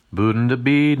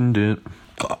Boodin-da-beedin-doo.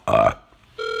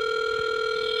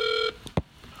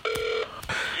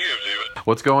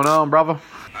 What's going on, brother?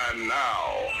 And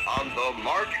now, on the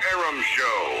Mark Aram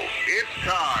Show, it's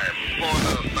time for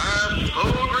the Fast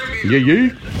Food Review.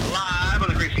 Yeah. Live on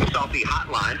the Greasy Salty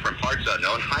Hotline from parts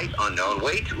unknown, height unknown,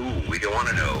 weight, we don't want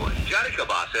to know. Johnny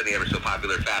Kielbasa, the ever so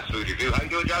popular Fast Food Review. How you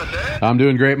doing, Jonathan? I'm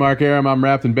doing great, Mark Aram. I'm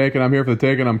wrapped in bacon. I'm here for the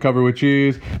taking. I'm covered with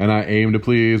cheese, and I aim to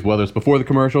please, whether it's before the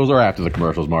commercials or after the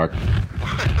commercials, Mark.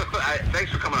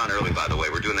 Thanks for coming on early, by the way.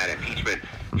 We're doing that impeachment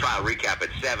trial recap at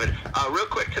 7. Real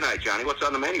quick tonight, Johnny, what's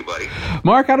on the menu, buddy?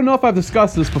 Mark, I don't know if I've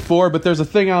discussed this before, but there's a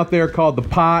thing out there called the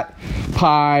pot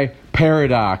pie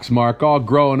paradox, Mark. All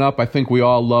growing up, I think we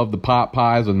all loved the pot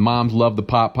pies, and moms loved the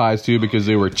pot pies too because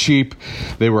they were cheap,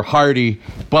 they were hearty.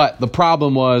 But the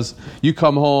problem was, you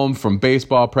come home from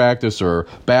baseball practice or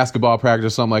basketball practice or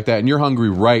something like that, and you're hungry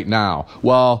right now.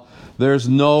 Well, there's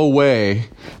no way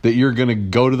that you're going to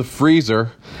go to the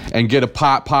freezer and get a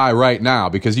pot pie right now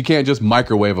because you can't just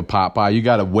microwave a pot pie. You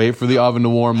got to wait for the oven to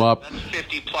warm up. That's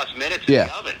 50 plus minutes in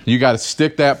the oven. You got to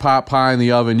stick that pot pie in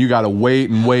the oven. You got to wait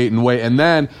and wait and wait. And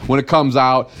then when it comes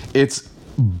out, it's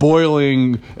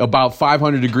boiling about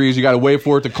 500 degrees. You got to wait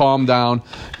for it to calm down,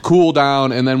 cool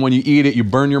down, and then when you eat it, you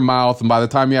burn your mouth, and by the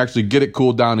time you actually get it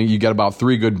cooled down, you get about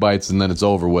 3 good bites, and then it's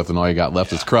over with, and all you got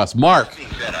left is crust. Mark, That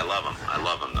being said, I love them.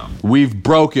 Though. We've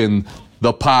broken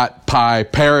the pot pie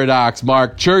paradox,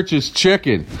 Mark. Church's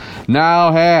Chicken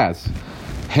now has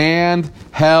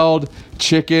handheld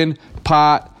chicken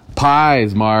pot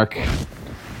pies, Mark.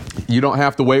 You don't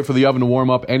have to wait for the oven to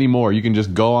warm up anymore. You can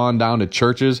just go on down to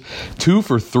Church's. 2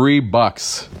 for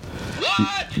 $3.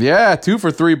 What? Yeah, 2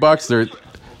 for $3. They're...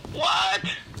 What?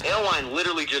 Airline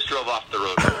literally just drove off the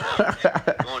road.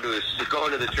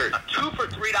 going to the church. 2 for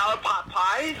 $3 pot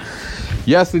pies?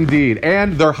 Yes, indeed.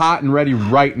 And they're hot and ready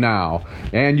right now.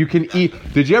 And you can eat.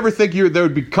 Did you ever think there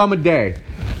would become a day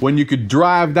when you could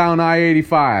drive down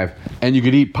I-85 and you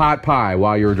could eat pot pie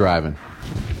while you were driving?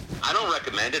 I don't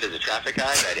recommend it as a traffic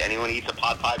guy that anyone eats a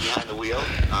pot pie behind the wheel.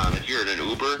 If you're in an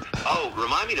Uber. Oh,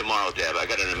 remind me tomorrow, Deb. I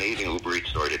got an amazing Uber Eats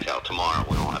story to tell tomorrow.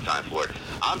 We don't have time for it.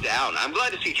 I'm down. I'm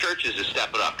glad to see Church's is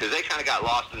stepping up because they kind of got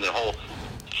lost in the whole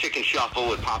chicken shuffle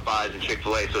with Popeyes and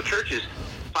Chick-fil-A. So Church's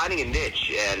finding a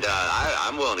niche, and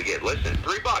I'm willing to get, listen,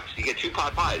 $3, you get 2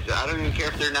 pot pies. I don't even care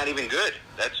if they're not even good.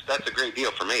 That's a great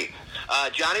deal for me.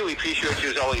 Johnny, we appreciate you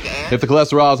as always. And if the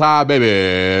cholesterol is high,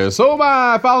 baby, so am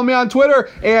I. Follow me on Twitter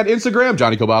and Instagram,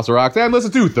 Johnny Kielbasa Rocks, and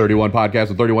listen to 31 Podcasts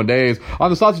in 31 Days on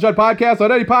the Sausage Hut Podcast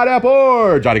on any pod app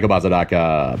or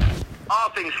JohnnyKielbasa.com. All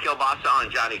things Kielbasa on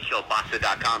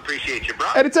JohnnyKielbasa.com. Appreciate you, bro.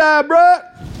 Anytime, bro.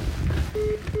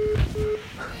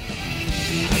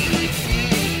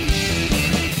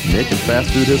 Making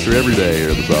fast food history every day here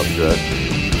at the Sausage Hut.